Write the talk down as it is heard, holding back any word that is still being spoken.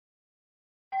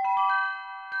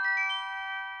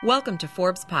Welcome to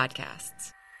Forbes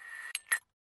Podcasts.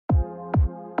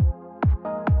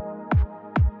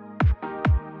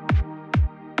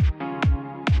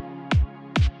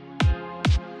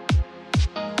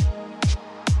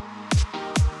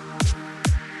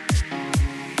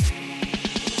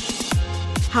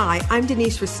 Hi, I'm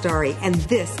Denise Rastari, and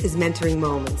this is Mentoring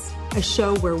Moments, a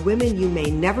show where women you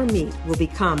may never meet will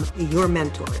become your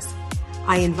mentors.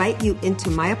 I invite you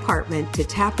into my apartment to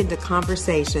tap into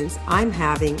conversations I'm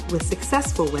having with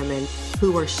successful women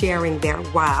who are sharing their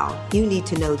wow, you need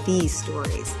to know these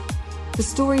stories, the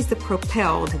stories that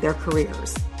propelled their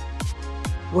careers.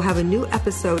 We'll have a new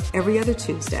episode every other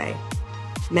Tuesday.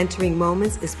 Mentoring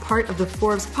Moments is part of the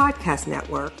Forbes Podcast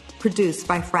Network, produced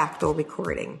by Fractal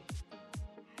Recording.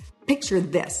 Picture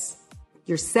this.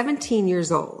 You're 17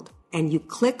 years old and you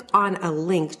click on a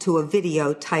link to a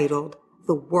video titled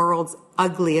The World's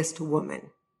Ugliest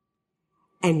Woman.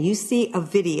 And you see a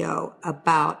video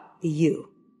about you.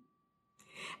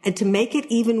 And to make it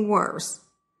even worse,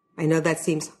 I know that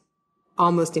seems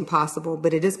almost impossible,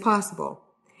 but it is possible.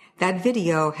 That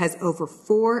video has over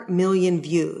 4 million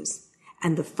views.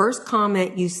 And the first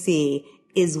comment you see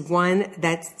is one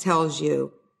that tells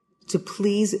you to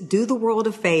please do the world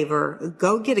a favor,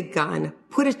 go get a gun,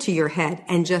 put it to your head,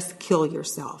 and just kill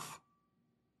yourself.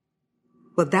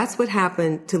 Well, that's what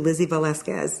happened to Lizzie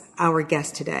Velasquez, our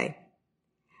guest today.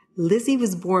 Lizzie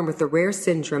was born with a rare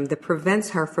syndrome that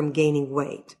prevents her from gaining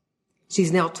weight.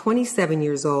 She's now 27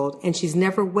 years old, and she's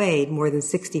never weighed more than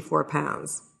 64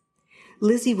 pounds.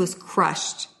 Lizzie was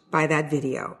crushed by that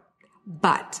video.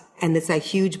 But, and it's a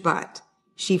huge but,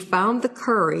 she found the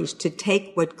courage to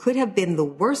take what could have been the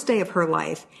worst day of her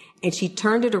life, and she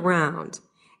turned it around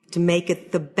to make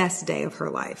it the best day of her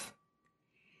life.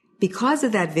 Because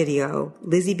of that video,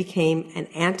 Lizzie became an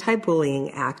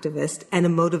anti-bullying activist and a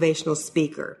motivational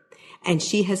speaker, and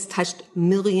she has touched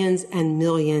millions and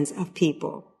millions of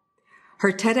people.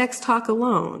 Her TEDxTalk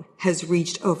alone has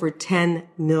reached over 10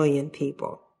 million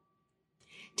people.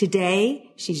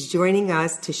 Today, she's joining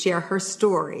us to share her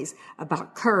stories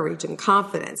about courage and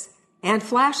confidence and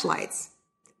flashlights,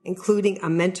 including a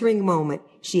mentoring moment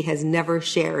she has never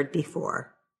shared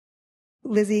before.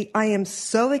 Lizzie, I am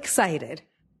so excited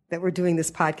that we're doing this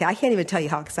podcast. I can't even tell you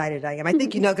how excited I am. I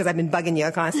think you know because I've been bugging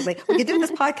you constantly. We could do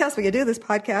this podcast. We could do this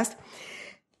podcast.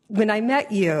 When I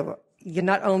met you, you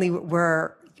not only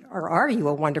were, or are you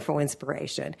a wonderful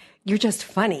inspiration, you're just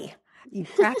funny. You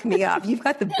crack me up. You've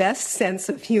got the best sense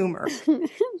of humor.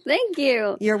 Thank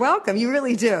you. You're welcome. You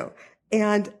really do.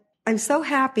 And I'm so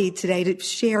happy today to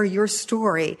share your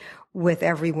story with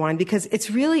everyone because it's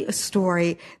really a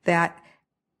story that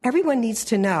everyone needs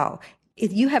to know.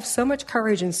 You have so much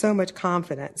courage and so much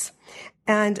confidence.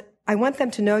 And I want them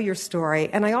to know your story.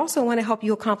 And I also want to help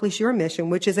you accomplish your mission,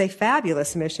 which is a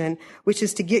fabulous mission, which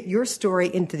is to get your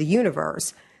story into the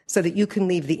universe so that you can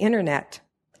leave the internet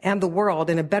and the world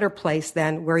in a better place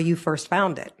than where you first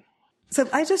found it. So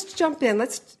I just jump in.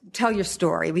 Let's tell your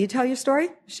story. Will you tell your story?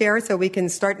 Share it so we can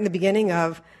start in the beginning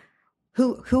of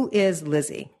who is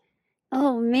Lizzie?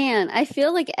 Oh man, I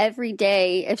feel like every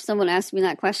day if someone asks me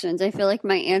that question, I feel like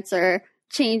my answer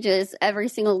changes every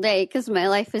single day because my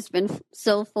life has been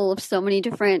so full of so many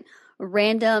different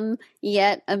random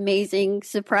yet amazing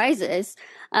surprises.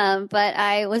 But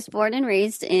I was born and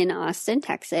raised in Austin,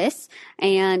 Texas,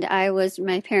 and I was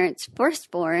my parents'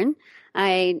 firstborn.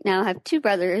 I now have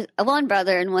one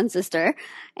brother and one sister.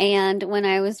 And when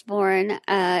I was born,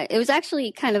 it was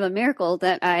actually kind of a miracle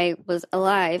that I was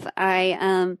alive.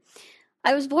 I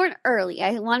was born early.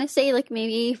 I want to say like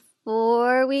maybe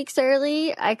 4 weeks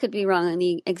early. I could be wrong on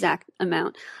the exact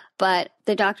amount, but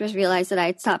the doctors realized that I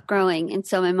had stopped growing. And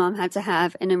so my mom had to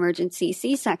have an emergency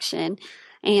C-section.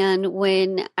 And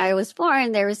when I was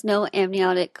born, there was no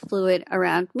amniotic fluid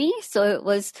around me. So it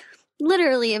was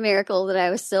literally a miracle that I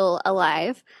was still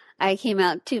alive. I came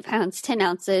out 2 pounds, 10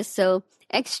 ounces. So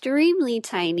extremely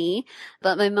tiny,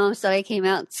 but my mom said I came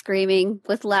out screaming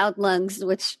with loud lungs,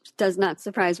 which does not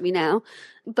surprise me now.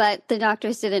 But the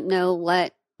doctors didn't know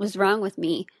what was wrong with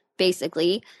me,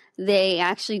 basically. They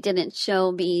actually didn't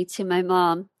show me to my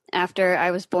mom. After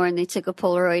I was born, they took a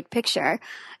Polaroid picture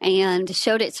and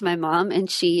showed it to my mom, and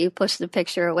she pushed the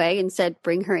picture away and said,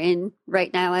 "Bring her in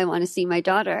right now. I want to see my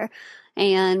daughter."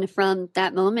 And from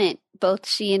that moment, both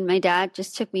she and my dad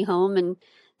just took me home and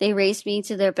they raised me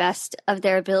to their best of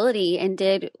their ability and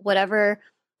did whatever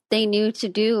they knew to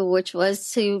do, which was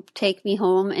to take me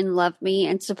home and love me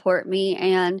and support me.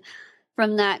 And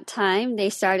from that time,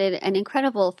 they started an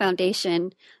incredible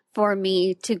foundation for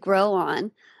me to grow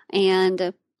on.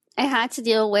 And I had to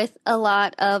deal with a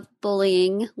lot of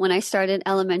bullying when I started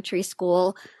elementary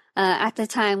school. At the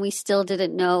time, we still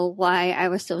didn't know why I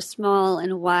was so small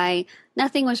and why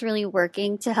nothing was really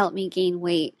working to help me gain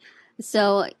weight.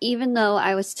 So even though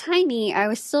I was tiny, I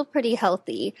was still pretty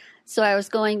healthy. So I was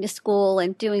going to school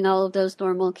and doing all of those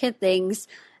normal kid things.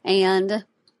 And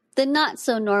the not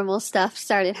so normal stuff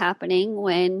started happening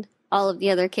when all of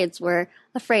the other kids were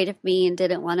afraid of me and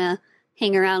didn't want to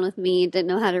hang around with me, didn't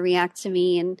know how to react to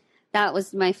me. And that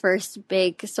was my first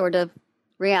big sort of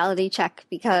reality check,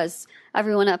 because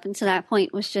everyone up until that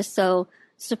point was just so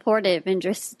supportive and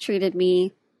just treated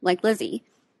me like Lizzie.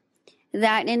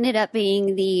 That ended up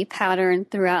being the pattern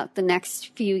throughout the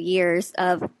next few years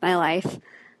of my life.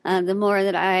 The more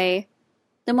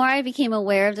I became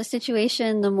aware of the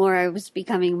situation, the more I was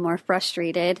becoming more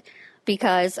frustrated,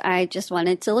 because I just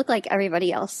wanted to look like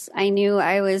everybody else. I knew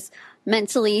I was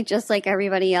mentally just like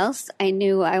everybody else. I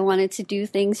knew I wanted to do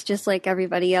things just like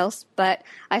everybody else, but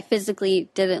I physically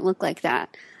didn't look like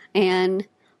that. And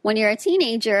when you're a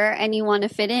teenager and you want to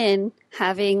fit in,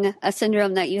 having a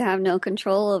syndrome that you have no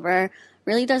control over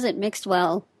really doesn't mix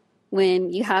well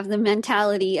when you have the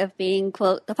mentality of being,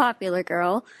 quote, the popular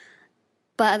girl.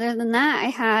 But other than that, I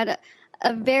had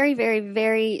a very, very,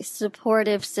 very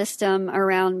supportive system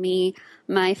around me.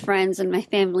 My friends and my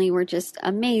family were just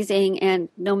amazing, and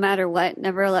no matter what,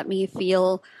 never let me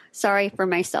feel sorry for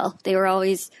myself. They were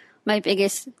always my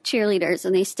biggest cheerleaders,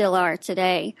 and they still are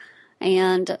today.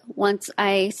 And once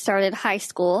I started high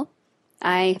school,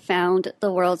 I found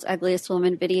the World's Ugliest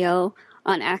Woman video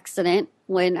on accident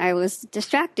when I was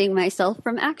distracting myself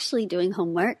from actually doing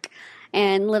homework.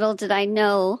 And little did I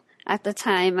know, at the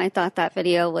time, I thought that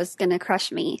video was going to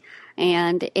crush me.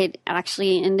 And it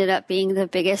actually ended up being the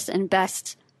biggest and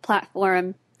best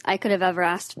platform I could have ever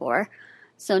asked for.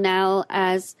 So now,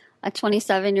 as a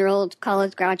 27-year-old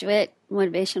college graduate,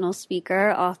 motivational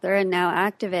speaker, author, and now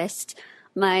activist,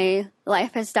 my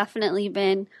life has definitely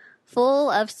been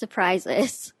full of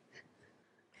surprises.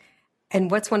 And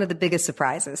what's one of the biggest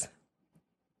surprises?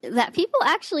 That people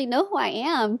actually know who I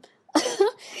am.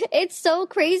 It's so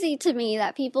crazy to me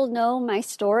that people know my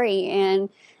story and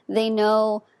they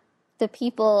know the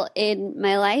people in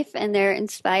my life and they're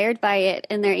inspired by it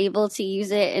and they're able to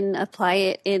use it and apply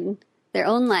it in their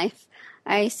own life.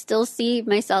 I still see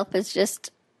myself as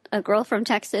just a girl from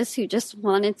Texas who just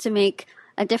wanted to make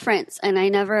a difference, and I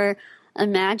never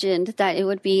imagined that it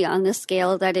would be on the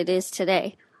scale that it is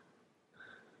today.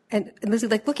 And Lizzie,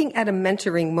 like looking at a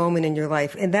mentoring moment in your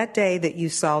life, in that day that you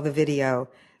saw the video,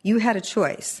 you had a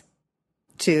choice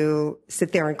to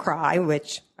sit there and cry,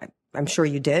 which I'm sure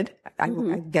you did. I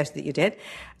guess that you did,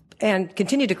 and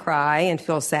continue to cry and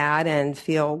feel sad and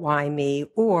feel why me,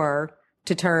 or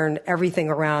to turn everything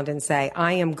around and say,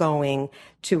 I am going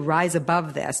to rise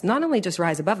above this. Not only just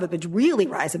rise above it, but really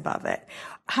rise above it.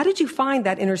 How did you find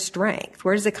that inner strength?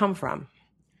 Where does it come from?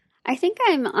 I think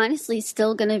I'm honestly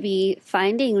still going to be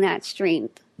finding that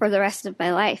strength for the rest of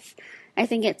my life. I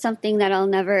think it's something that I'll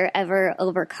never, ever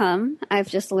overcome. I've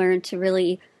just learned to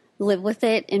really live with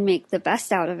it and make the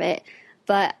best out of it.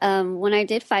 But when I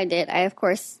did find it, I, of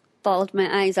course, bawled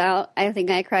my eyes out. I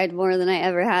think I cried more than I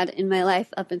ever had in my life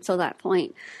up until that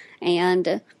point.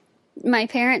 And my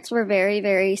parents were very,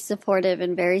 very supportive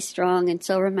and very strong, and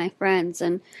so were my friends.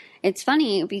 And it's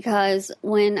funny because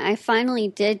when I finally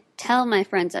did tell my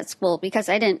friends at school, because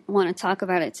I didn't want to talk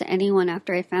about it to anyone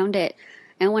after I found it,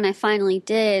 and when I finally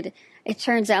did, it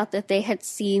turns out that they had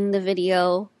seen the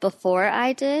video before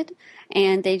I did,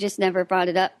 and they just never brought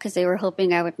it up because they were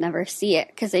hoping I would never see it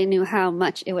because they knew how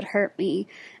much it would hurt me.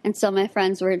 And so my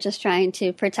friends were just trying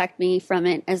to protect me from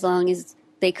it as long as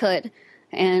they could,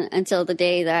 and until the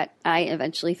day that I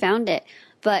eventually found it.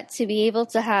 But to be able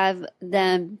to have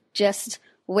them just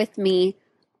with me,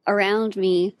 around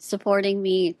me, supporting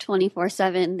me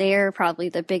 24/7, they're probably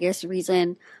the biggest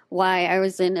reason why I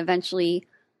was then eventually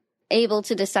able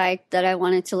to decide that I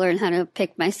wanted to learn how to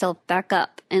pick myself back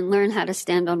up and learn how to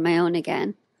stand on my own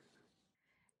again.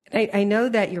 I know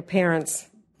that your parents,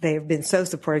 they've been so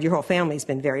supportive. Your whole family's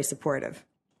been very supportive.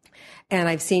 And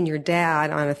I've seen your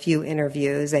dad on a few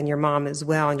interviews and your mom as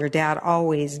well. And your dad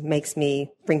always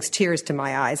brings tears to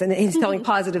my eyes. And he's telling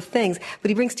positive things, but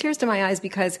he brings tears to my eyes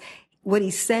because what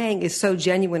he's saying is so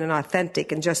genuine and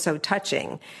authentic and just so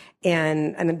touching.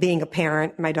 And being a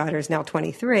parent, my daughter is now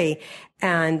 23,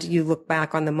 and you look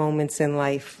back on the moments in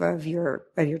life of your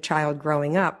child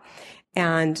growing up,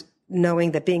 and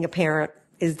knowing that being a parent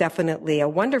is definitely a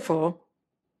wonderful,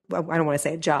 well, I don't want to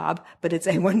say a job, but it's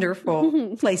a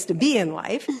wonderful place to be in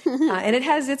life. And it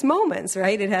has its moments,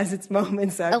 right? It has its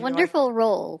moments of a wonderful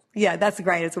role. Yeah, that's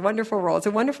great. It's a wonderful role. It's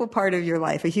a wonderful part of your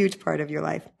life, a huge part of your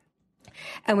life.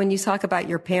 And when you talk about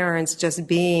your parents just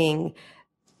being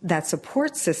that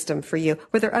support system for you.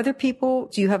 Were there other people?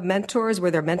 Do you have mentors?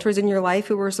 Were there mentors in your life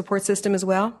who were a support system as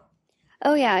well?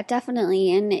 Oh yeah,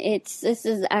 definitely. And this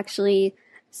is actually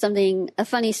a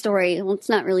funny story. Well, it's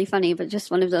not really funny, but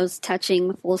just one of those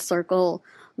touching full circle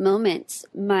moments.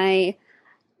 My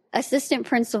assistant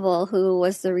principal, who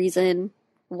was the reason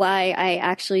why I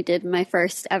actually did my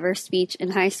first ever speech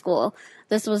in high school.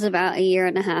 This was about a year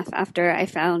and a half after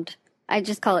I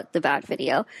just call it the bad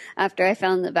video. After I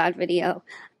found the bad video,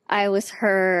 I was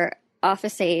her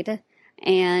office aide,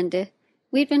 and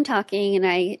we'd been talking,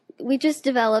 and we just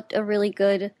developed a really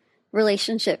good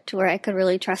relationship to where I could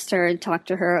really trust her and talk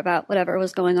to her about whatever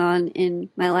was going on in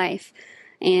my life.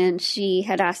 And she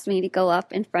had asked me to go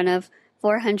up in front of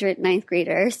 400 ninth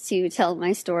graders to tell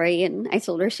my story, and I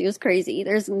told her she was crazy.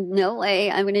 There's no way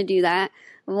I'm going to do that.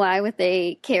 Why would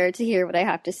they care to hear what I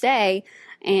have to say?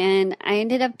 And I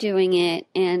ended up doing it,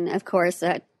 and of course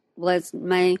that was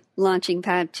my launching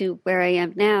pad to where I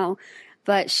am now.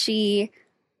 But she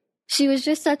was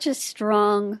just such a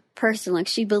strong person. Like,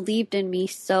 she believed in me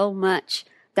so much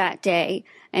that day.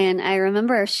 And I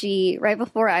remember right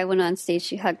before I went on stage,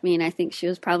 she hugged me, and I think she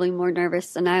was probably more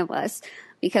nervous than I was,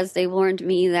 because they warned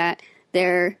me that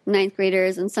they're ninth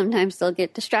graders and sometimes they'll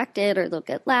get distracted or they'll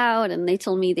get loud. And they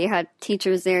told me they had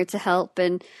teachers there to help.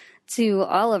 And to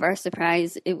all of our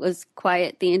surprise, it was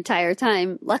quiet the entire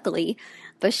time, luckily.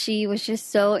 But she was just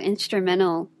so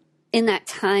instrumental in that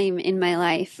time in my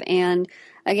life. And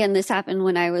again, this happened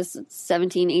when I was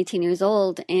 17, 18 years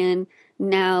old. And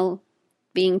now,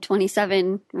 being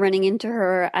 27, running into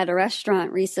her at a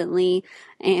restaurant recently,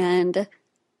 and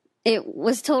it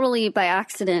was totally by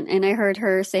accident. And I heard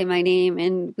her say my name,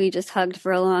 and we just hugged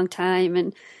for a long time.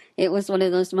 And it was one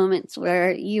of those moments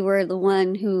where you were the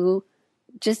one who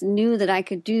just knew that I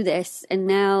could do this. And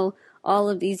now, all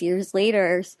of these years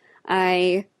later,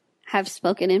 I have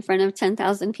spoken in front of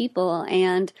 10,000 people,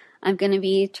 and I'm going to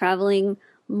be traveling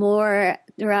more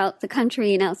throughout the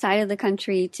country and outside of the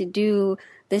country to do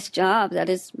this job that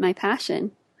is my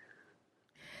passion.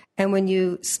 And when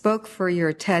you spoke for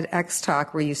your TEDx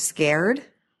talk, were you scared?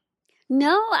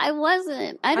 No, I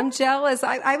wasn't. I'm jealous.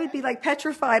 I would be like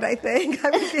petrified, I think. I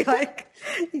would be like...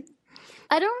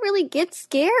 I don't really get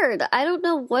scared. I don't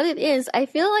know what it is. I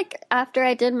feel like after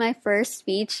I did my first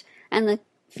speech and the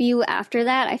few after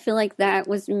that, I feel like that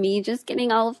was me just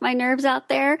getting all of my nerves out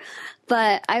there.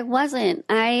 But I wasn't.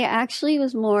 I actually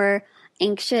was more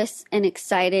anxious and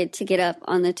excited to get up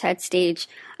on the TED stage.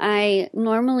 I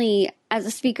normally, as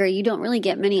a speaker, you don't really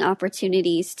get many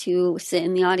opportunities to sit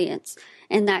in the audience.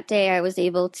 And that day I was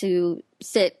able to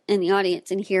sit in the audience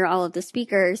and hear all of the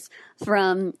speakers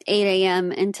from 8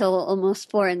 a.m. until almost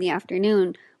 4 in the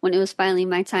afternoon, when it was finally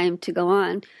my time to go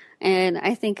on. And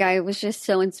I think I was just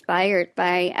so inspired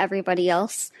by everybody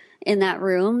else in that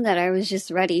room that I was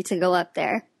just ready to go up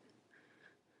there.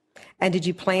 And did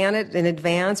you plan it in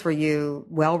advance? Were you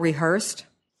well rehearsed?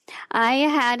 I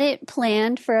had it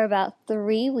planned for about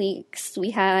 3 weeks. We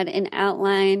had an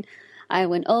outline. I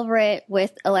went over it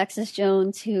with Alexis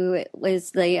Jones, who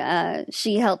was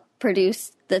she helped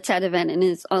produce the TED event and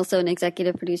is also an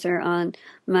executive producer on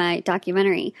my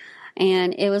documentary.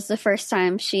 And it was the first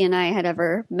time she and I had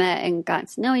ever met and got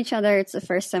to know each other. It's the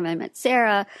first time I met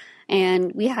Sarah,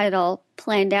 and we had it all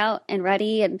planned out and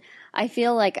ready. And I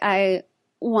feel like I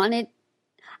wanted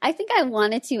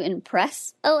to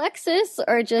impress Alexis,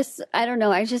 or just, I don't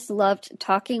know, I just loved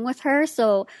talking with her.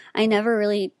 So I never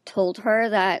really told her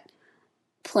that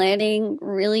planning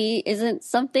really isn't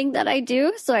something that I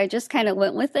do. So I just kind of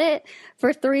went with it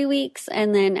for 3 weeks.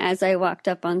 And then as I walked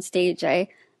up on stage, I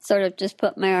sort of just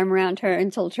put my arm around her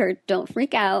and told her, don't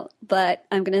freak out, but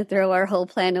I'm going to throw our whole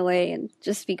plan away and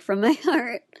just speak from my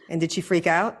heart. And did she freak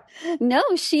out? No,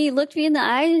 she looked me in the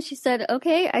eye and she said,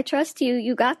 okay, I trust you.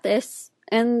 You got this.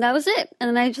 And that was it.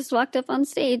 And I just walked up on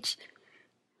stage.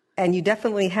 And you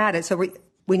definitely had it. So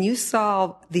when you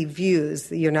saw the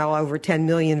views, you're now over 10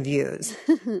 million views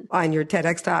on your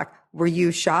TEDx talk, were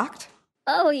you shocked?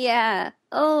 Oh, yeah.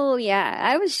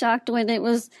 I was shocked when it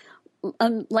was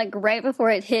like right before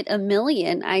it hit 1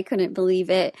 million. I couldn't believe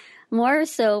it. More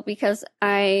so because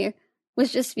I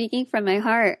was just speaking from my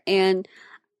heart. And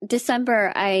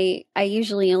December, I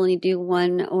usually only do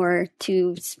 1 or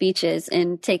 2 speeches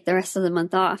and take the rest of the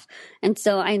month off. And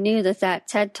so I knew that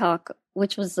TED Talk,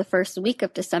 which was the first week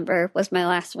of December, was my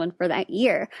last one for that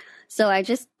year. So I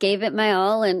just gave it my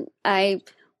all, and I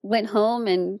went home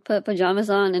and put pajamas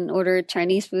on and ordered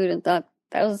Chinese food and thought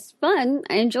that was fun.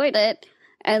 I enjoyed it.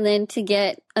 And then to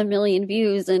get 1 million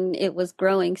views, and it was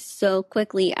growing so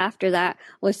quickly after that,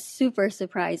 was super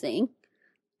surprising.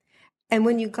 And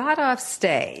when you got off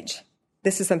stage,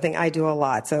 This is something I do a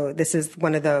lot. So this is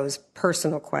one of those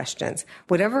personal questions.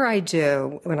 Whatever I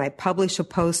do, when I publish a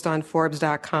post on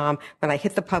Forbes.com, when I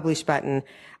hit the publish button,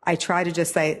 I try to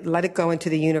just say, let it go into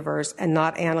the universe and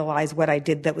not analyze what I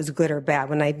did that was good or bad.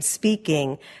 When I'm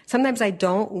speaking, sometimes I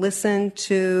don't listen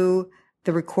to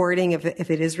the recording if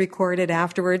it is recorded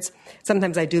afterwards.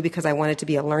 Sometimes I do because I want it to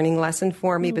be a learning lesson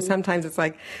for me, but sometimes it's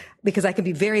like, because I can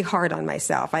be very hard on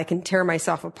myself. I can tear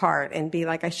myself apart and be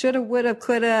like, I should have, would have,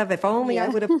 could have, if only I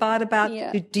would have thought about.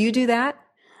 Do you do that?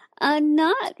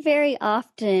 Not very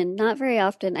often. Not very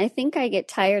often. I think I get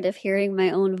tired of hearing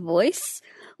my own voice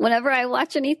whenever I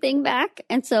watch anything back.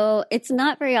 And so it's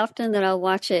not very often that I'll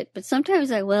watch it, but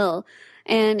sometimes I will.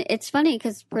 And it's funny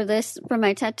because for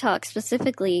my TED Talk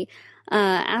specifically,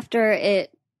 after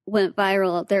it went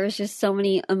viral, there was just so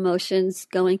many emotions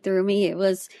going through me. It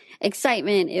was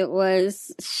excitement. It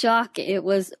was shock. It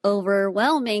was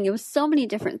overwhelming. It was so many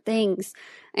different things.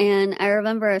 And I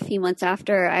remember a few months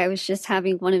after, I was just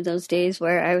having one of those days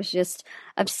where I was just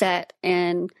upset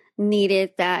and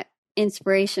needed that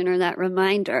inspiration or that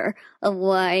reminder of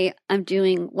why I'm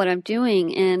doing what I'm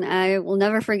doing. And I will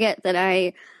never forget that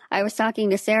I was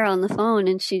talking to Sarah on the phone,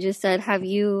 and she just said, have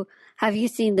you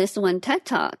seen this one TED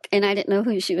Talk? And I didn't know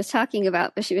who she was talking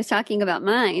about, but she was talking about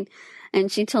mine. And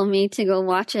she told me to go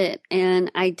watch it. And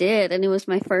I did. And it was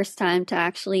my first time to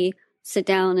actually sit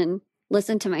down and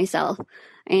listen to myself.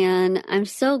 And I'm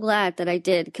so glad that I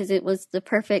did, because it was the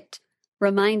perfect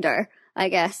reminder, I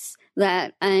guess,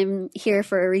 that I'm here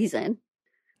for a reason.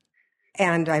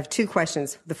 And I have two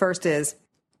questions. The first is,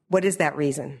 what is that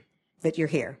reason that you're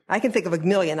here? I can think of a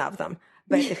million of them.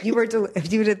 But if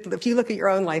you look at your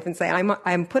own life and say,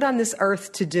 I'm put on this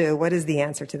earth to do, what is the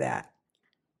answer to that?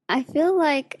 I feel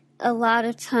like a lot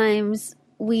of times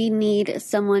we need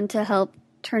someone to help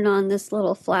turn on this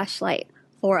little flashlight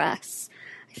for us.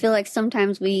 I feel like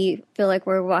sometimes we feel like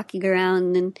we're walking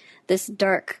around in this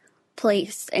dark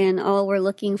place and all we're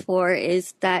looking for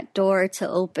is that door to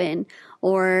open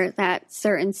or that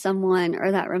certain someone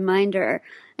or that reminder.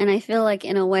 And I feel like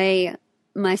in a way,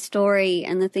 my story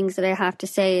and the things that I have to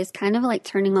say is kind of like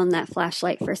turning on that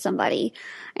flashlight for somebody.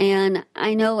 And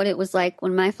I know what it was like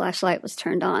when my flashlight was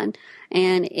turned on,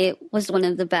 and it was one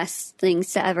of the best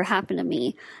things to ever happen to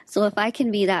me. So if I can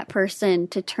be that person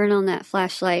to turn on that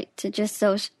flashlight, to just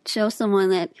show someone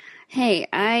that, hey,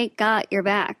 I got your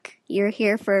back. You're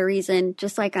here for a reason,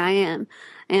 just like I am.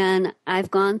 And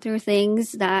I've gone through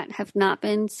things that have not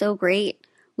been so great.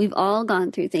 We've all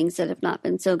gone through things that have not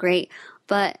been so great,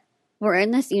 but we're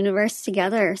in this universe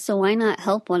together, so why not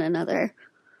help one another?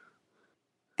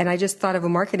 And I just thought of a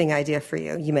marketing idea for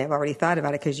you. You may have already thought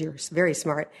about it because you're very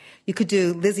smart. You could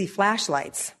do Lizzie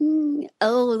flashlights.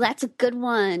 Oh, that's a good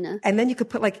one. And then you could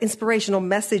put like inspirational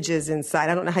messages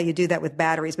inside. I don't know how you do that with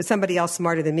batteries, but somebody else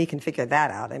smarter than me can figure that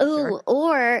out. Sure.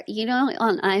 Or,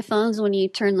 on iPhones, when you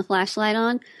turn the flashlight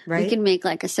on, right? You can make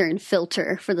like a certain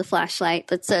filter for the flashlight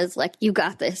that says like, you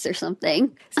got this or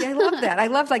something. See, I love that. I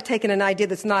love like taking an idea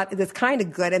that's kind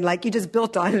of good and like you just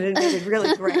built on it and made it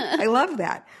really great. I love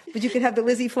that. But you could have the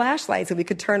Lizzie flashlights and we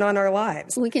could turn on our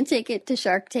lives. We can take it to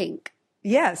Shark Tank.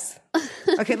 Yes.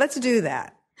 Okay, let's do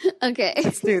that. Okay.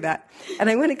 Let's do that. And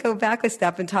I want to go back a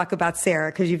step and talk about Sarah,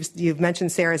 because you've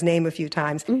mentioned Sarah's name a few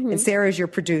times. Mm-hmm. And Sarah is your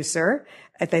producer.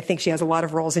 I think she has a lot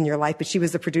of roles in your life, but she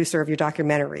was the producer of your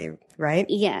documentary, right?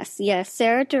 Yes.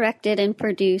 Sarah directed and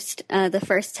produced the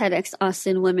first TEDx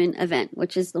Austin Women event,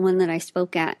 which is the one that I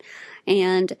spoke at.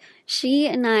 And she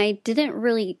and I didn't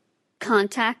really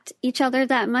contact each other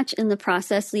that much in the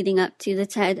process leading up to the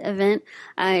TED event.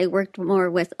 I worked more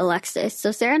with Alexis.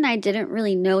 So Sarah and I didn't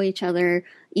really know each other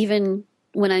even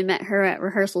when I met her at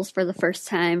rehearsals for the first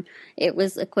time. It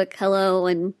was a quick hello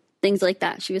and things like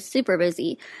that. She was super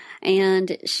busy.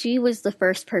 And she was the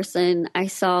first person I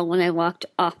saw when I walked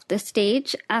off the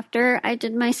stage after I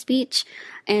did my speech.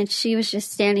 And she was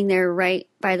just standing there right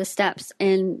by the steps.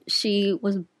 And she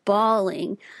was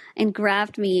bawling and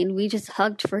grabbed me. And we just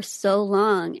hugged for so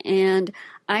long. And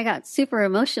I got super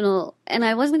emotional. And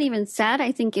I wasn't even sad.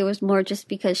 I think it was more just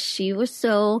because she was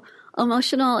so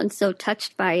emotional and so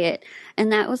touched by it.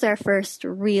 And that was our first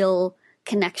real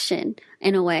connection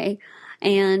in a way.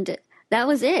 And that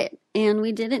was it. And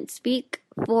we didn't speak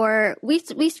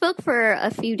we spoke for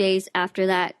a few days after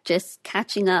that, just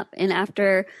catching up. And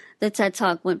after the TED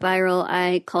Talk went viral,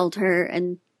 I called her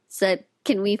and said,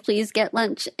 can we please get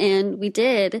lunch? And we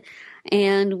did.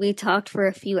 and we talked for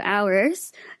a few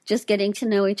hours, just getting to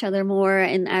know each other more.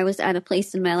 And I was at a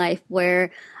place in my life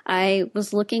where I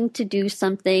was looking to do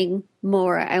something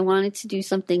more. I wanted to do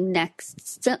something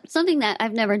next, something that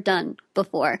I've never done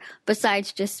before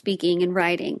besides just speaking and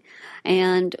writing.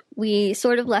 And we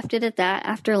sort of left it at that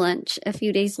after lunch. A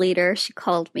few days later, she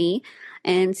called me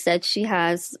and said she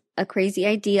has a crazy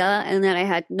idea and that I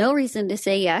had no reason to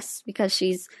say yes because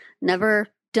she's never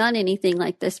done anything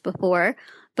like this before.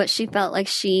 But she felt like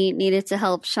she needed to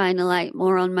help shine a light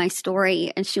more on my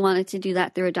story, and she wanted to do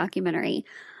that through a documentary.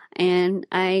 And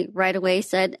I right away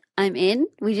said, I'm in.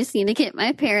 We just need to get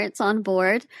my parents on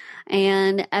board.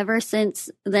 And ever since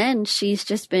then, she's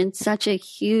just been such a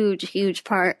huge, huge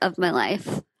part of my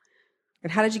life.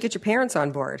 And how did you get your parents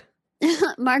on board?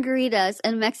 Margaritas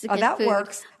and Mexican food. Oh, that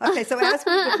works. Okay, so as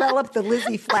we develop the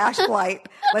Lizzie flashlight,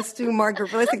 let's include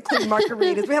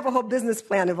margaritas. We have a whole business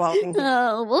plan evolving.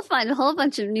 Oh, we'll find a whole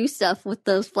bunch of new stuff with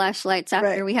those flashlights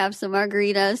after we have some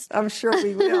margaritas. I'm sure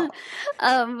we will.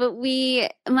 But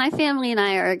my family and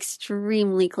I are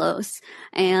extremely close,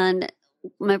 and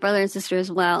my brother and sister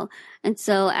as well. And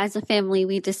so as a family,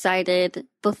 we decided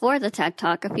before the TED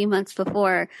Talk, a few months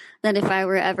before, that if I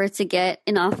were ever to get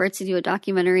an offer to do a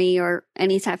documentary or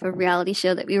any type of reality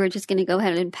show, that we were just going to go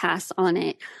ahead and pass on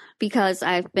it, because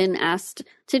I've been asked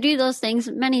to do those things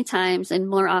many times, and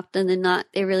more often than not,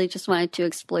 they really just wanted to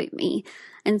exploit me.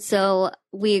 And so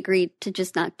we agreed to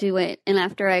just not do it. And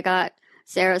after I got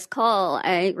Sarah's call,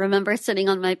 I remember sitting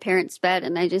on my parents' bed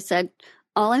and I just said,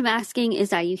 all I'm asking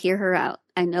is that you hear her out.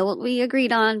 I know what we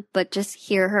agreed on, but just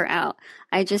hear her out.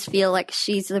 I just feel like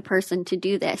she's the person to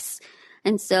do this.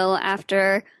 And so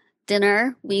after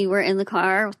dinner, we were in the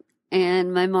car,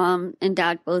 and my mom and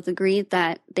dad both agreed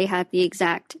that they had the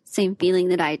exact same feeling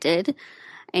that I did.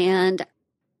 And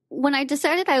when I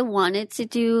decided I wanted to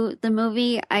do the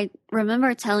movie, I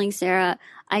remember telling Sarah,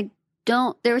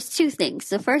 there was two things.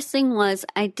 The first thing was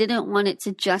I didn't want it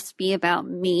to just be about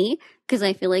me, because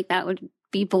I feel like that would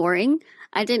be boring.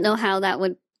 I didn't know how that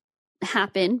would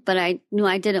happen, but I knew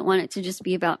I didn't want it to just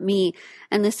be about me.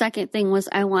 And the second thing was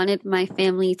I wanted my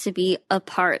family to be a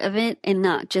part of it and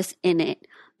not just in it,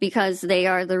 because they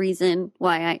are the reason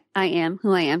why I am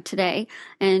who I am today.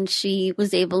 And she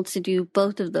was able to do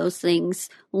both of those things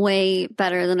way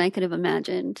better than I could have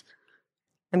imagined.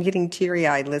 I'm getting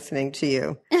teary-eyed listening to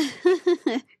you.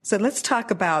 So let's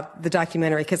talk about the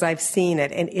documentary, because I've seen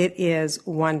it and it is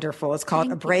wonderful. It's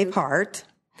called A Brave Heart,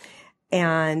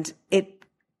 and it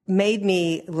made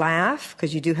me laugh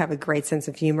because you do have a great sense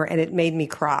of humor, and it made me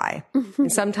cry.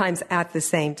 And sometimes at the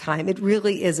same time. It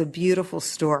really is a beautiful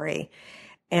story.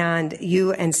 And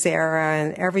you and Sarah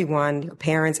and everyone, your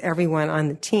parents, everyone on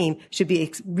the team should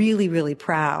be really, really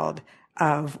proud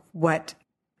of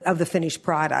the finished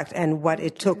product and what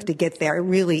it took to get there. It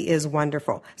really is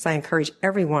wonderful. So I encourage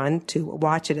everyone to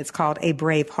watch it. It's called A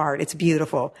Brave Heart. It's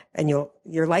beautiful, and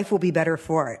your life will be better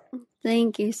for it.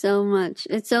 Thank you so much.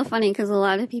 It's so funny because a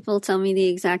lot of people tell me the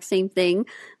exact same thing.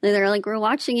 They're like, we're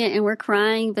watching it and we're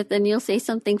crying, but then you'll say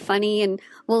something funny and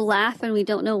we'll laugh and we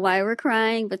don't know why we're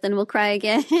crying, but then we'll cry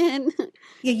again.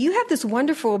 Yeah, you have this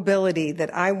wonderful ability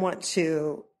that I want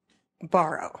to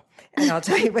borrow. And I'll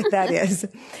tell you what that is.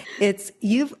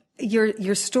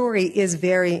 Your story is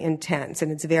very intense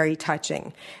and it's very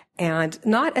touching. And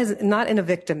not in a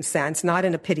victim sense, not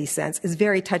in a pity sense. It's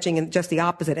very touching in just the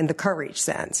opposite, in the courage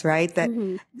sense, right? That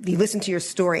you listen to your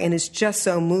story and it's just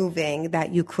so moving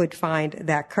that you could find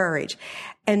that courage.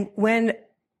 And when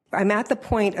I'm at the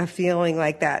point of feeling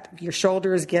like that, your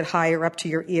shoulders get higher up to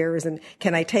your ears and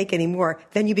can I take any more?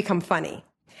 Then you become funny.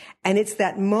 And it's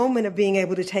that moment of being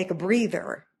able to take a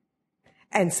breather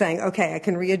and saying, okay, I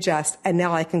can readjust, and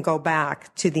now I can go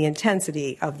back to the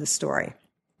intensity of the story.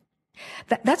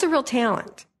 That's a real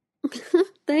talent.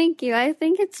 Thank you. I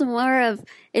think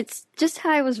it's just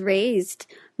how I was raised.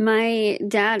 My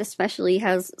dad especially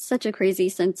has such a crazy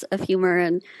sense of humor.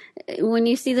 And when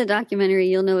you see the documentary,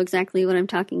 you'll know exactly what I'm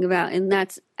talking about. And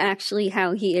that's actually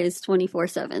how he is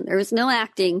 24/7. There was no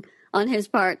acting on his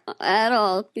part at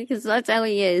all, because that's how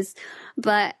he is.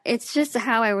 But it's just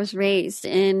how I was raised.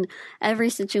 In every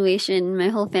situation, my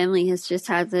whole family has just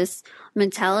had this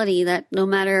mentality that no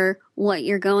matter what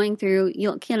you're going through,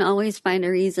 you can always find a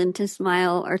reason to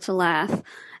smile or to laugh.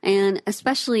 And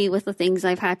especially with the things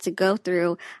I've had to go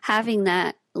through, having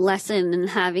that lesson and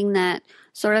having that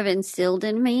sort of instilled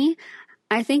in me,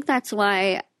 I think that's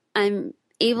why I'm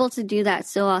able to do that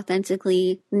so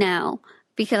authentically now,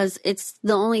 because it's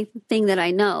the only thing that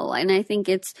I know. And I think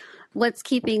it's what's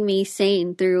keeping me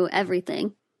sane through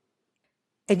everything.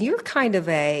 And you're kind of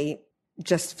a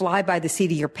just fly by the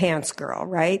seat of your pants girl,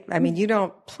 right? I mean, you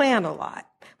don't plan a lot,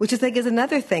 which I think is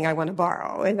another thing I want to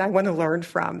borrow and I want to learn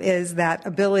from, is that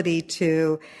ability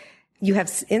to, you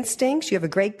have instincts, you have a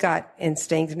great gut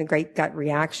instinct and a great gut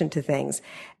reaction to things.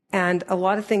 And a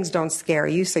lot of things don't scare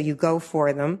you, so you go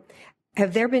for them.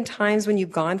 Have there been times when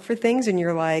you've gone for things and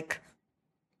you're like,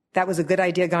 that was a good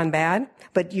idea gone bad,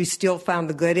 but you still found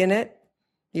the good in it?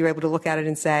 You're able to look at it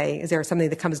and say, is there something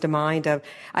that comes to mind of,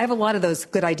 I have a lot of those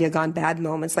good idea gone bad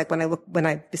moments. Like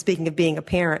speaking of being a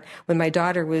parent, when my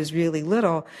daughter was really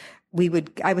little,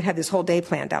 I would have this whole day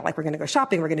planned out. Like, we're going to go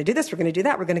shopping. We're going to do this. We're going to do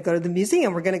that. We're going to go to the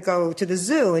museum. We're going to go to the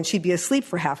zoo. And she'd be asleep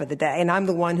for half of the day. And I'm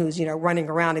the one who's, running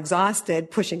around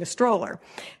exhausted, pushing a stroller.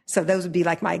 So those would be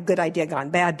like my good idea gone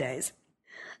bad days.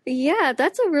 Yeah,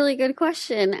 that's a really good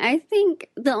question. I think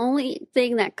the only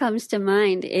thing that comes to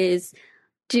mind is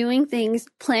doing things,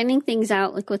 planning things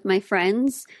out like with my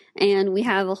friends, and we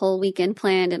have a whole weekend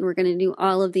planned and we're going to do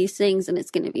all of these things and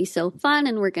it's going to be so fun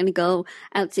and we're going to go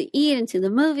out to eat and to the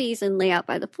movies and lay out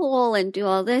by the pool and do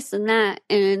all this and that.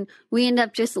 And we end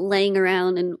up just laying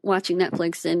around and watching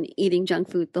Netflix and eating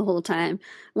junk food the whole time,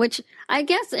 which I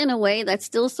guess in a way that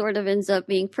still sort of ends up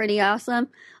being pretty awesome.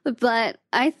 But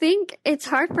I think it's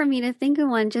hard for me to think of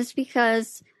one just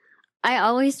because I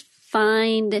always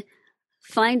find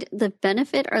the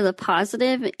benefit or the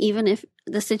positive, even if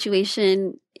the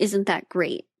situation isn't that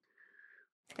great.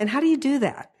 And how do you do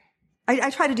that? I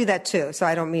try to do that too, so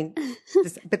I don't mean,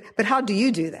 but how do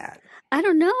you do that? I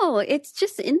don't know. It's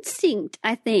just instinct,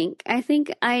 I think. I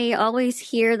think I always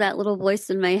hear that little voice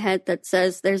in my head that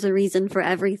says there's a reason for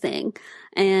everything.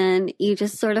 And you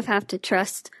just sort of have to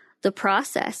trust the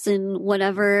process and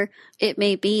whatever it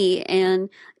may be. And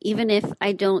even if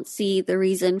I don't see the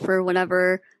reason for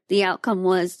whatever the outcome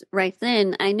was right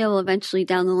then, I know eventually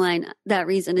down the line that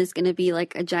reason is going to be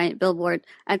like a giant billboard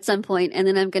at some point, and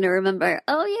then I'm going to remember,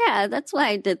 oh yeah, that's why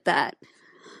I did that.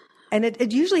 And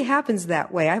it usually happens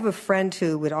that way. I have a friend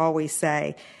who would always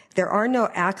say, there are no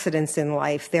accidents in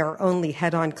life, there are only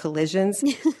head-on collisions,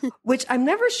 which I'm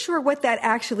never sure what that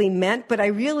actually meant, but I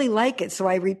really like it, so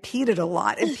I repeat it a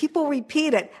lot. And people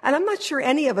repeat it, and I'm not sure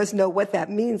any of us know what that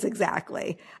means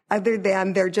exactly, other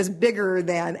than they're just bigger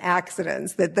than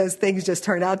accidents, that those things just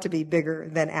turn out to be bigger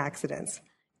than accidents.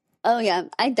 Oh yeah,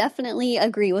 I definitely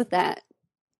agree with that.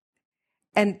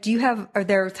 And are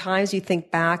there times you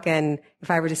think back, and if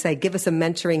I were to say, give us a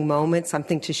mentoring moment,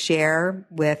 something to share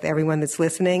with everyone that's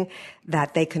listening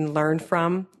that they can learn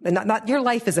from? And not your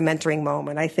life is a mentoring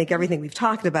moment. I think everything we've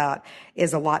talked about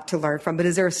is a lot to learn from, but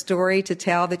is there a story to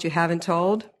tell that you haven't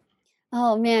told?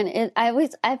 Oh man,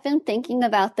 I've been thinking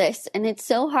about this, and it's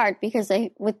so hard because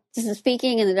with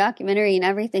speaking in the documentary and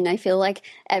everything, I feel like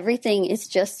everything is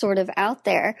just sort of out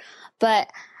there. But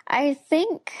I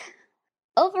think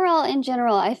overall, in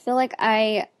general, I feel like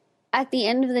at the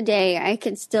end of the day, I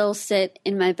can still sit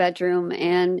in my bedroom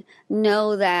and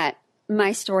know that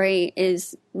my story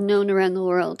is known around the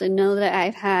world, and know that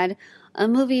I've had a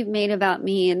movie made about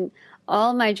me, and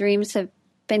all my dreams have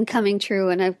been coming true,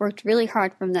 and I've worked really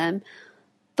hard from them.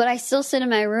 But I still sit in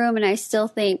my room and I still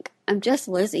think, I'm just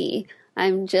Lizzie.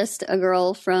 I'm just a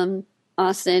girl from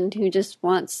Austin who just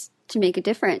wants to make a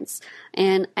difference.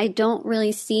 And I don't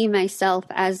really see myself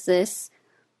as this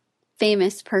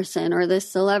famous person or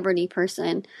this celebrity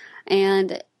person.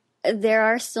 And there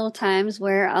are still times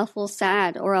where I'll feel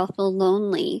sad or I'll feel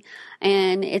lonely.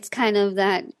 And it's kind of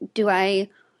that, do I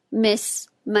miss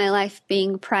my life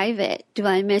being private? Do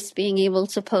I miss being able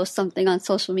to post something on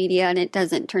social media and it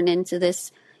doesn't turn into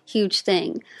this huge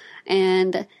thing?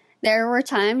 And there were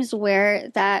times where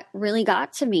that really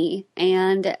got to me.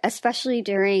 And especially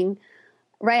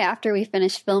right after we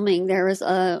finished filming, there was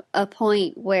a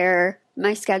point where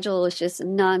my schedule was just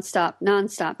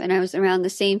nonstop. And I was around the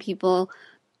same people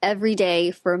every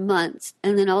day for months.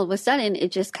 And then all of a sudden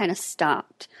it just kind of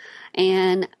stopped.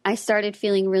 And I started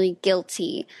feeling really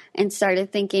guilty and started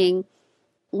thinking,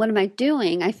 what am I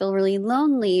doing? I feel really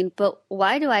lonely, but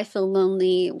why do I feel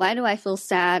lonely? Why do I feel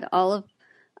sad? All of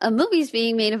a movie's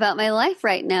being made about my life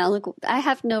right now. Look, I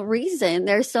have no reason.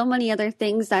 There's so many other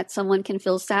things that someone can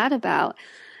feel sad about.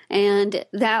 And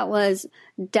that was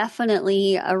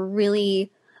definitely a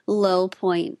really low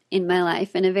point in my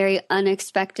life, and a very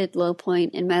unexpected low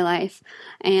point in my life.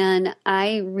 And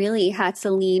I really had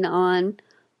to lean on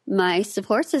my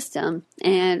support system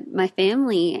and my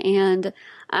family. And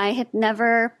I had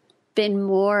never been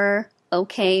more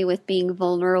okay with being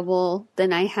vulnerable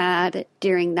than I had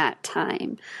during that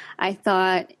time. I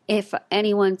thought if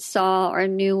anyone saw or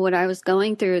knew what I was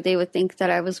going through, they would think that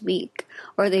I was weak,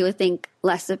 or they would think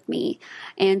less of me.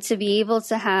 And to be able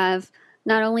to have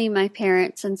not only my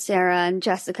parents and Sarah and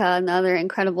Jessica and the other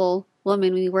incredible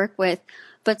women we work with,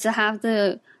 but to have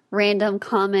the random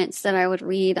comments that I would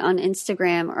read on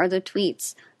Instagram or the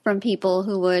tweets from people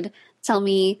who would tell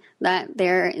me that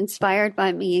they're inspired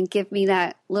by me and give me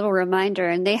that little reminder.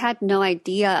 And they had no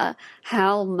idea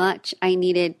how much I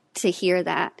needed to hear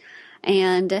that.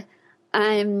 And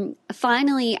I'm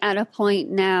finally at a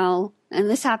point now, and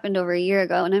this happened over a year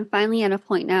ago, and I'm finally at a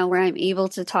point now where I'm able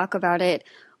to talk about it,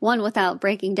 one, without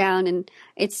breaking down, and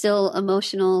it's still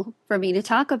emotional for me to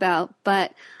talk about,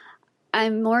 but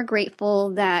I'm more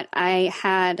grateful that I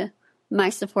had my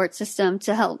support system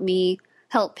to help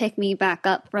pick me back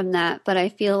up from that. But I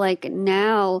feel like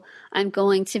now I'm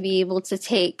going to be able to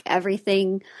take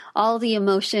everything, all the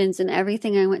emotions and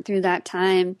everything I went through that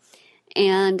time,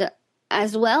 and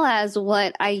as well as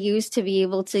what I used to be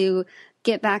able to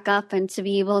get back up and to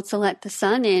be able to let the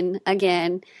sun in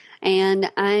again.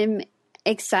 And I'm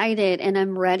excited and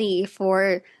I'm ready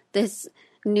for this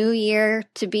new year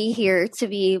to be here, to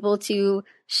be able to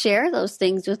share those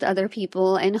things with other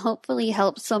people and hopefully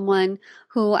help someone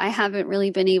who I haven't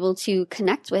really been able to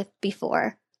connect with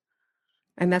before.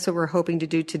 And that's what we're hoping to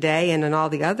do today and on all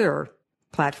the other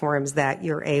platforms that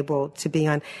you're able to be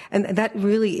on. And that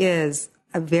really is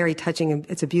a very touching,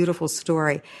 it's a beautiful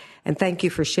story. And thank you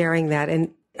for sharing that.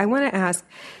 And I want to ask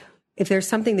if there's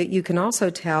something that you can also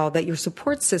tell that your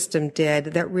support system did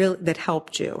that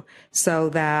helped you, so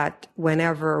that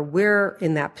whenever we're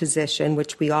in that position,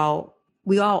 which we all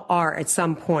are at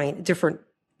some point, different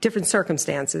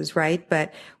circumstances, right?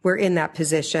 But we're in that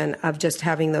position of just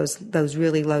having those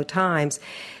really low times.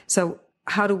 So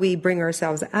how do we bring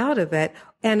ourselves out of it?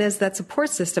 And as that support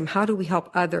system, how do we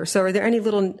help others? So are there any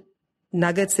little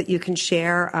nuggets that you can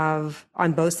share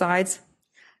on both sides,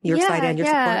 your side and your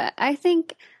support? I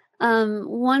think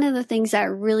one of the things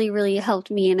that really, really helped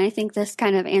me, and I think this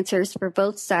kind of answers for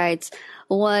both sides,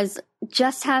 was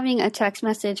just having a text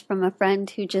message from a friend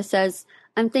who just says,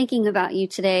 "I'm thinking about you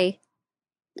today."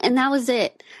 And that was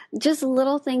it. Just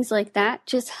little things like that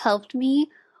just helped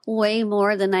me way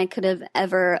more than I could have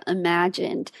ever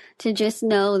imagined, to just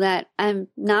know that I'm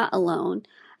not alone,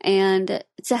 and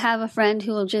to have a friend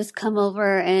who will just come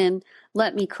over and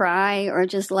let me cry, or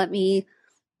just let me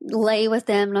lay with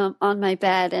them on my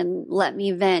bed and let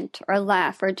me vent or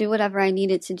laugh or do whatever I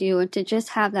needed to do, and to just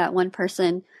have that one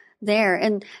person there.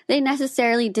 And they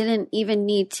necessarily didn't even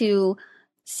need to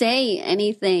say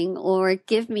anything or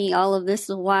give me all of this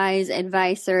wise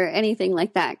advice or anything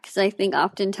like that. Because I think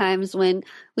oftentimes when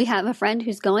we have a friend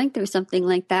who's going through something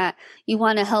like that, you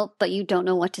want to help, but you don't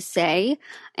know what to say.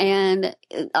 And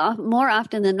more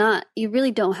often than not, you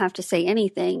really don't have to say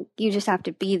anything. You just have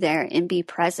to be there and be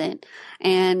present.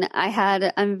 And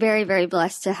I'm very, very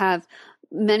blessed to have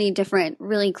many different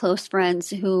really close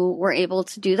friends who were able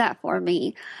to do that for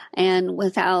me. And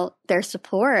without their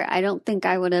support, I don't think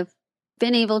I would have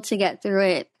been able to get through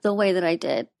it the way that I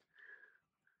did.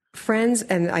 Friends,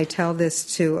 and I tell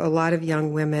this to a lot of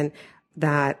young women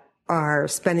that are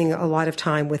spending a lot of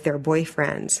time with their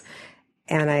boyfriends,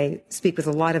 and I speak with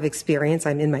a lot of experience.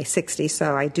 I'm in my 60s,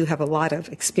 so I do have a lot of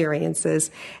experiences,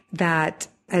 that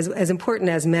as important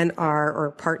as men are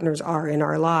or partners are in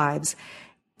our lives,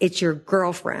 it's your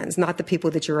girlfriends, not the people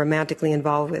that you're romantically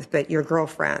involved with, but your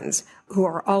girlfriends who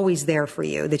are always there for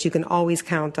you, that you can always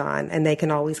count on, and they can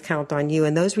always count on you.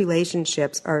 And those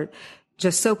relationships are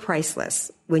just so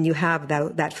priceless when you have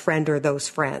that friend or those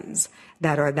friends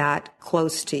that are that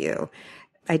close to you.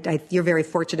 You're very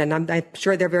fortunate, and I'm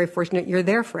sure they're very fortunate you're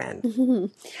their friend. Mm-hmm.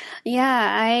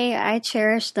 Yeah, I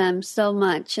cherish them so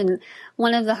much. And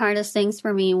one of the hardest things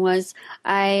for me was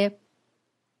I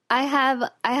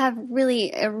have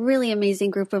really a really amazing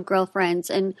group of girlfriends,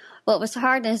 and what was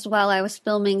hard is while I was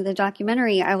filming the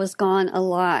documentary, I was gone a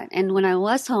lot, and when I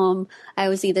was home, I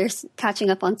was either catching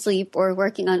up on sleep or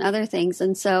working on other things,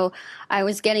 and so I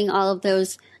was getting all of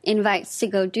those invites to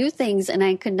go do things, and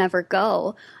I could never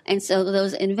go, and so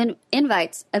those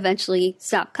invites eventually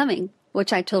stopped coming,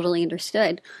 which I totally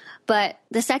understood. But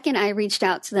the second I reached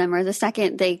out to them, or the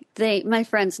second my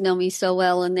friends know me so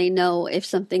well, and they know if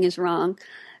something is wrong,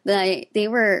 they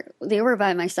were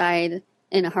by my side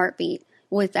in a heartbeat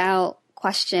without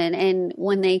question. And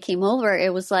when they came over,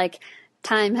 it was like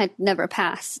time had never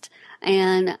passed.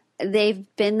 And they've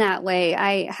been that way.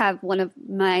 I have one of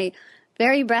my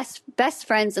very best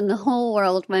friends in the whole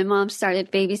world. My mom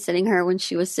started babysitting her when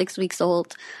she was 6 weeks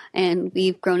old, and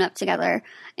we've grown up together.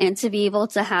 And to be able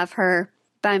to have her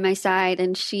by my side,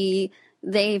 and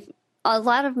a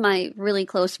lot of my really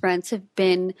close friends have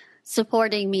been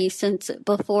supporting me since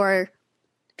before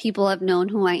people have known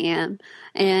who I am.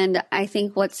 And I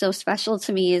think what's so special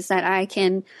to me is that I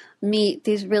can meet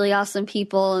these really awesome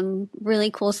people and really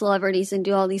cool celebrities and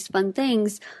do all these fun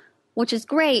things which is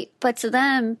great. But to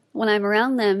them, when I'm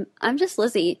around them, I'm just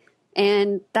Lizzie.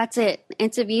 And that's it.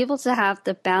 And to be able to have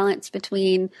the balance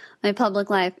between my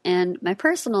public life and my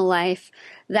personal life,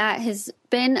 that has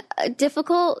been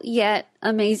difficult yet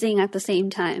amazing at the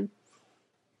same time.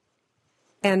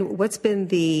 And what's been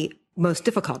the most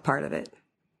difficult part of it?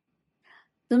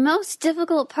 The most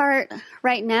difficult part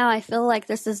right now, I feel like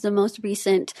this is the most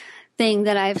recent thing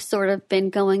that I've sort of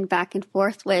been going back and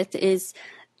forth with, is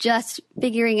just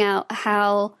figuring out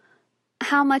how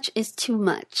much is too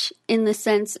much, in the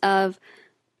sense of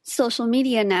social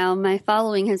media now. My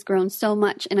following has grown so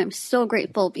much, and I'm so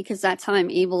grateful because that's how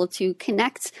I'm able to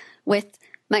connect with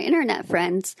my internet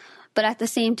friends. But at the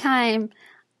same time,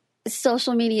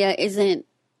 social media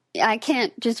I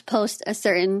can't just post a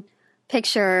certain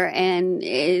picture and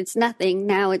it's nothing.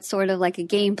 Now it's sort of like a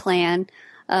game plan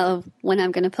of when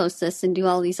I'm going to post this and do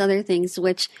all these other things,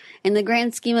 which in the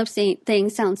grand scheme of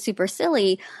things sounds super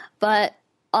silly, but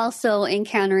also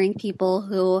encountering people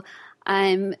who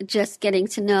I'm just getting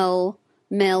to know,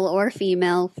 male or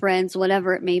female, friends,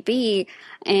 whatever it may be.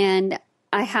 And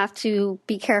I have to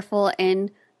be careful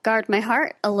and guard my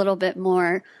heart a little bit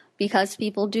more, because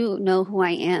people do know who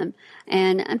I am.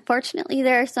 And unfortunately,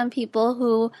 there are some people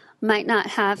who might not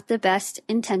have the best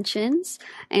intentions.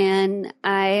 And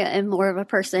I am more of a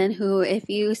person who, if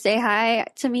you say hi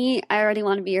to me, I already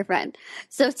want to be your friend.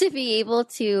 So to be able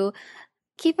to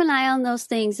keep an eye on those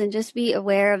things and just be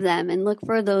aware of them and look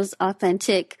for those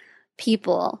authentic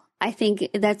people, I think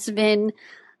that's been,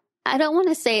 I don't want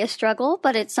to say a struggle,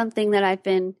 but it's something that I've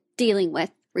been dealing with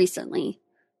recently.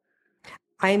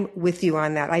 I'm with you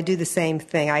on that. I do the same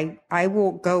thing. I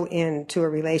will go into a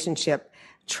relationship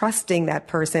trusting that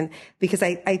person because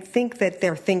I think that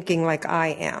they're thinking like I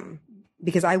am,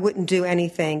 because I wouldn't do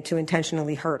anything to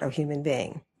intentionally hurt a human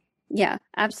being. Yeah,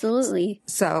 absolutely.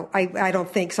 So I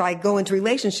don't think, so I go into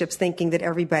relationships thinking that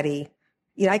everybody,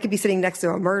 I could be sitting next to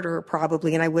a murderer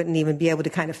probably, and I wouldn't even be able to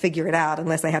kind of figure it out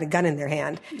unless I had a gun in their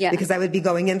hand. Yeah. Because I would be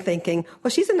going in thinking, well,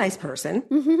 she's a nice person.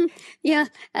 Mm-hmm. Yeah.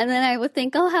 And then I would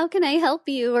think, oh, how can I help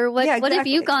you? Or what have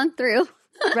you gone through?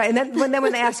 Right. And then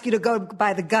when they ask you to go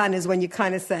buy the gun is when you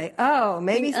kind of say, oh,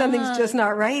 maybe something's just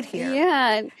not right here.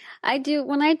 Yeah. I do.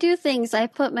 When I do things, I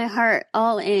put my heart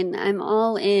all in. I'm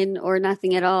all in or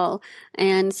nothing at all.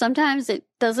 And sometimes it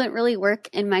doesn't really work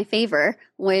in my favor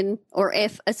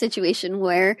if a situation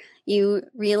where you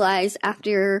realize after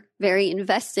you're very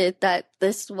invested that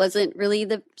this wasn't really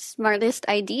the smartest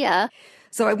idea.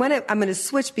 So I'm going to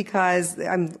switch because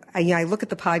I look at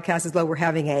the podcast as though we're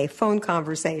having a phone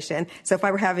conversation. So if we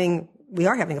are having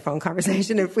a phone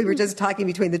conversation. If we were just talking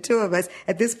between the two of us,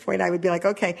 at this point, I would be like,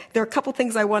 okay, there are a couple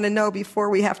things I want to know before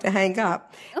we have to hang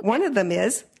up. Okay. One of them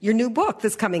is your new book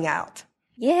that's coming out.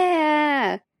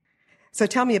 Yeah. So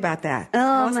tell me about that.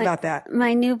 Tell us about that.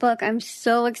 My new book, I'm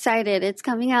so excited. It's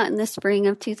coming out in the spring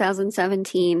of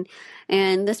 2017.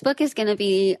 And this book is going to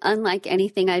be unlike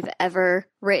anything I've ever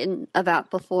written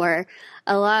about before.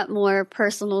 A lot more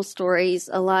personal stories,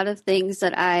 a lot of things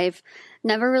that I've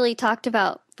never really talked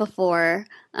about before.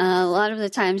 A lot of the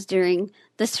times during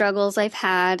the struggles I've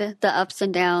had, the ups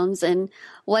and downs, and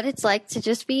what it's like to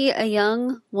just be a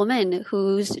young woman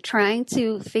who's trying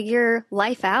to figure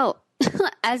life out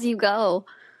as you go.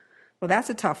 Well,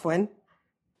 that's a tough one.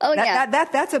 Oh, yeah.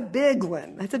 That's a big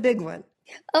one. That's a big one.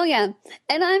 Oh, yeah.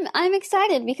 And I'm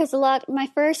excited because my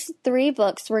first 3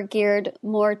 books were geared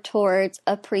more towards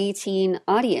a preteen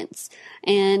audience.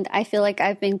 And I feel like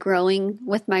I've been growing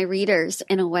with my readers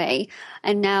in a way.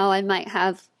 And now I might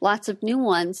have lots of new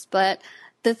ones. But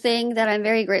the thing that I'm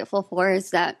very grateful for is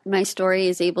that my story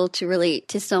is able to relate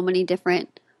to so many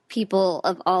different people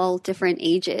of all different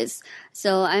ages.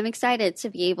 So I'm excited to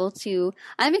be able to,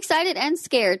 I'm excited and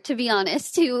scared, to be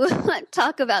honest, to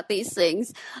talk about these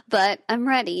things, but I'm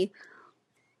ready.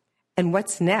 And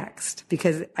what's next?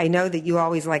 Because I know that you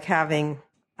always like having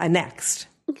a next.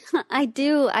 I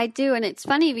do. And it's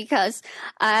funny because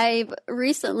I've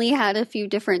recently had a few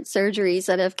different surgeries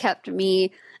that have kept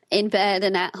me in bed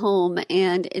and at home,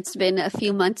 and it's been a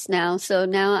few months now. So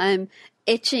now I'm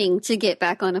itching to get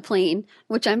back on a plane,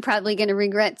 which I'm probably going to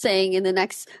regret saying in the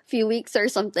next few weeks or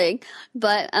something.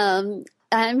 But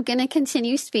I'm going to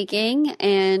continue speaking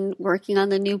and working on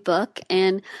the new book.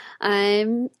 And I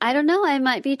don't know, I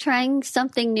might be trying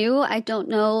something new. I don't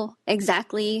know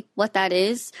exactly what that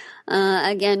is.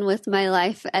 Again, with my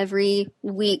life, every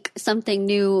week something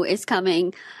new is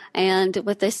coming. And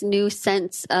with this new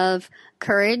sense of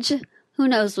courage, who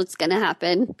knows what's going to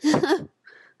happen.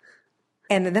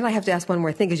 And then I have to ask one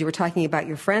more thing, because you were talking about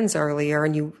your friends earlier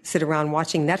and you sit around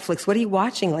watching Netflix. What are you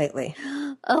watching lately?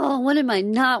 Oh, what am I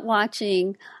not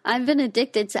watching? I've been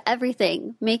addicted to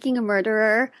everything. Making a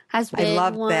Murderer has been I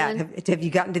love one. that. Have you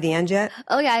gotten to the end yet?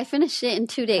 Oh, yeah, I finished it in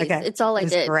 2 days. Okay. It's all I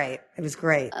did. It was great. It was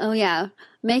great. Oh, yeah.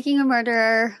 Making a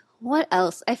Murderer. What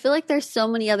else? I feel like there's so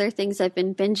many other things I've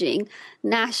been binging.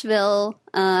 Nashville,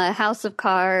 House of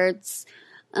Cards,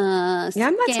 Yeah,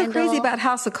 I'm not so Scandal. crazy about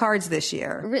House of Cards this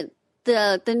year.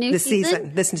 The new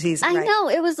season. This season, I right. know.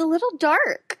 It was a little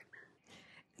dark.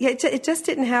 Yeah, it just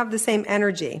didn't have the same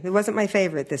energy. It wasn't my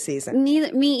favorite this season.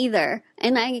 Me either.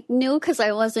 And I knew because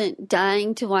I wasn't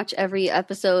dying to watch every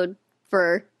episode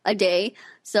for a day.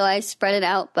 So I spread it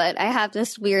out. But I have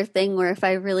this weird thing where if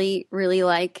I really, really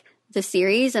like the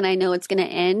series and I know it's going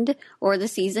to end or the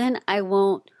season, I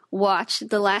won't watch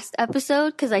the last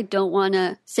episode because I don't want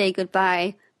to say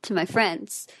goodbye to my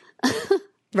friends.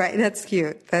 Right. That's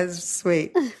cute. That's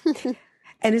sweet.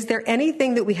 And is there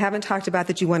anything that we haven't talked about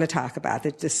that you want to talk about?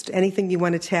 That just anything you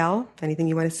want to tell? Anything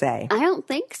you want to say? I don't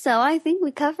think so. I think we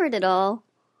covered it all.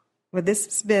 Well, this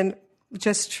has been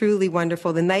just truly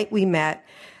wonderful. The night we met,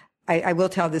 I will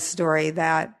tell this story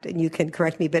that, and you can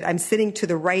correct me, but I'm sitting to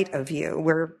the right of you.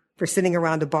 We're sitting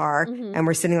around a bar and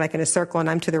we're sitting like in a circle and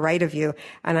I'm to the right of you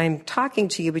and I'm talking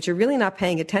to you, but you're really not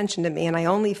paying attention to me. And I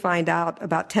only find out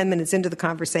about 10 minutes into the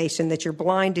conversation that you're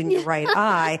blind in your right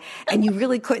eye and you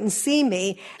really couldn't see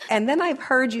me. And then I've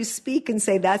heard you speak and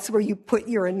say, that's where you put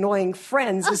your annoying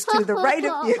friends is to the right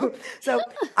of you. So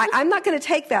I'm not going to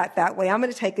take that way. I'm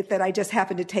going to take it that I just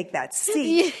happened to take that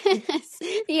seat.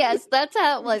 Yes, that's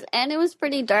how it was. And it was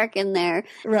pretty dark in there.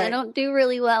 Right. I don't do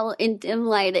really well in dim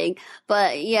lighting,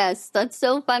 but yes, that's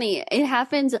so funny. It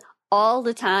happens all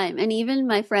the time. And even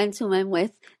my friends whom I'm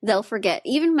with, they'll forget.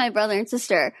 Even my brother and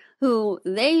sister, who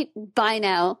they by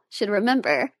now should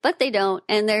remember, but they don't.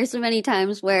 And there's many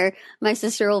times where my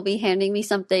sister will be handing me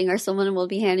something or someone will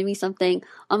be handing me something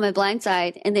on my blind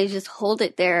side and they just hold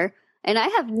it there. And I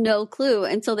have no clue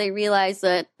until they realize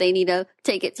that they need to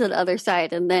take it to the other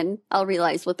side and then I'll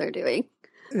realize what they're doing.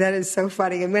 That is so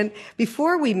funny. And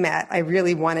before we met, I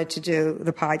really wanted to do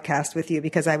the podcast with you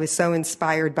because I was so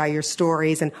inspired by your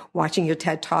stories and watching your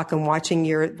TED Talk and watching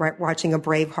a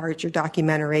Braveheart, your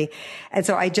documentary. And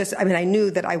so I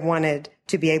knew that I wanted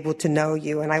to be able to know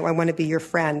you and I want to be your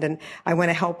friend and I want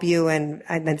to help you. And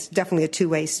it's definitely a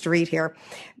two-way street here.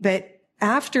 But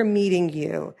after meeting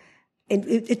you,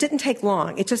 it didn't take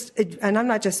long. And I'm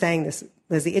not just saying this,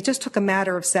 Lizzie, it just took a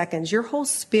matter of seconds. Your whole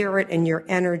spirit and your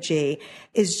energy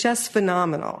is just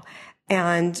phenomenal.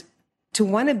 And to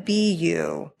want to be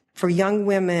you, for young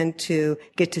women to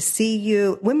get to see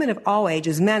you, women of all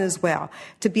ages, men as well,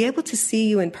 to be able to see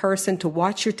you in person, to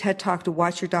watch your TED Talk, to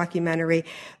watch your documentary,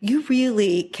 you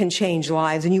really can change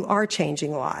lives and you are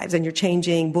changing lives and you're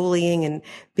changing bullying and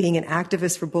being an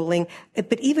activist for bullying.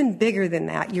 But even bigger than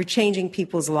that, you're changing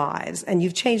people's lives and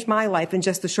you've changed my life in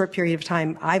just the short period of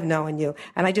time I've known you.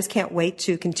 And I just can't wait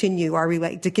to continue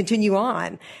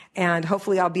on. And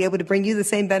hopefully I'll be able to bring you the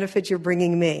same benefits you're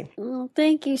bringing me. Oh,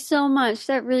 thank you so much.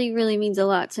 That really, really means a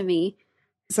lot to me.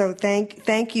 So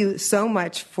thank you so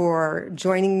much for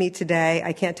joining me today.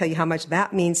 I can't tell you how much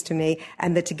that means to me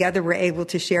and that together we're able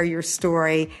to share your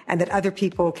story and that other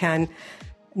people can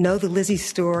know the Lizzie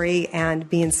story and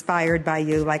be inspired by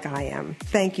you like I am.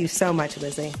 Thank you so much,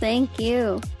 Lizzie. Thank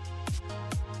you.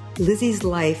 Lizzie's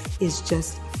life is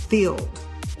just filled.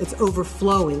 It's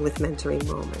overflowing with mentoring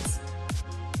moments.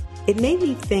 It made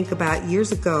me think about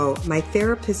years ago, my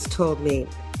therapist told me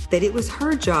that it was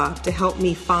her job to help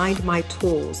me find my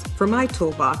tools for my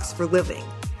toolbox for living,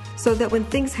 so that when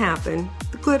things happen,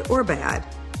 good or bad,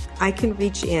 I can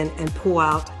reach in and pull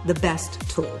out the best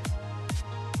tool.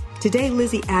 Today,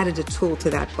 Lizzie added a tool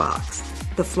to that box,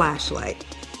 the flashlight.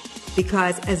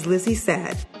 Because as Lizzie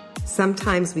said,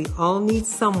 sometimes we all need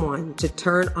someone to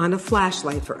turn on a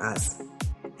flashlight for us.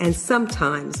 And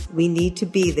sometimes we need to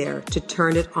be there to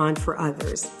turn it on for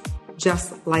others,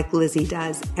 just like Lizzie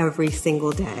does every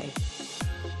single day.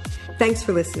 Thanks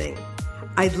for listening.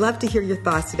 I'd love to hear your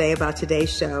thoughts today about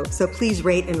today's show, so please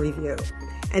rate and review.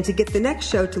 And to get the next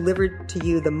show delivered to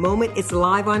you the moment it's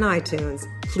live on iTunes,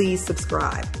 please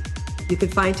subscribe. You can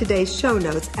find today's show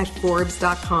notes at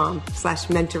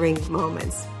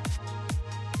Forbes.com/mentoring-moments.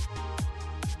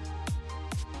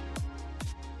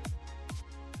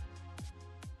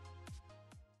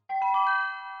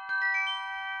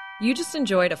 You just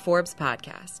enjoyed a Forbes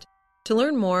podcast. To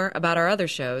learn more about our other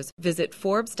shows, visit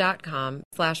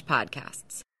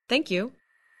Forbes.com/podcasts. Thank you.